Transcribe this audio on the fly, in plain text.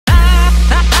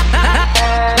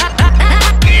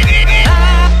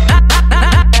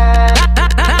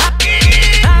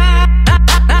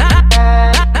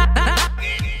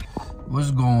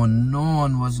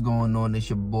It's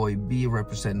your boy B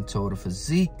representing Total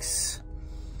Physiques.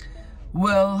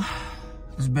 Well,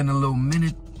 it's been a little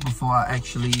minute before I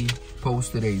actually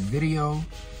posted a video.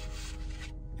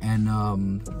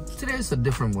 And today's a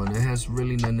different one. It has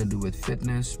really nothing to do with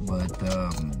fitness, but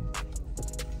I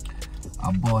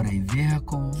bought a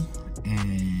vehicle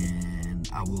and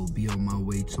I will be on my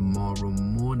way tomorrow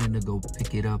morning to go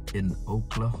pick it up in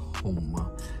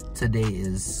Oklahoma. Today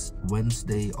is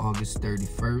Wednesday, August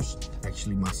 31st.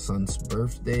 Actually, my son's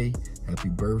birthday. Happy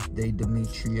birthday,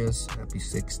 Demetrius. Happy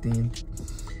 16th.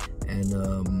 And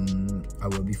I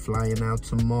will be flying out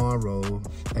tomorrow.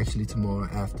 Actually, tomorrow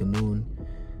afternoon.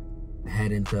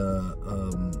 Heading to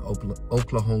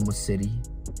Oklahoma City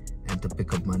and to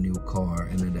pick up my new car.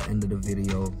 And at the end of the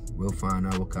video, we'll find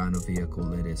out what kind of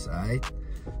vehicle it is, alright?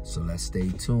 So let's stay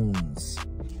tuned.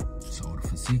 Total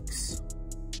Physiques.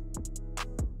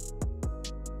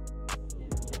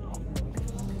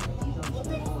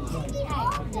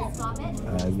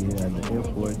 Alright, we here at the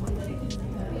airport.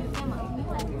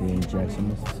 We're in Jackson,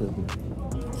 Mississippi.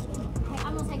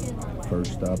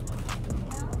 First stop,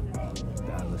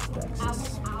 Dallas,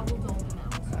 Texas.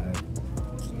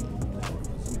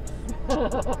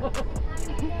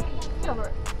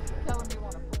 Alright.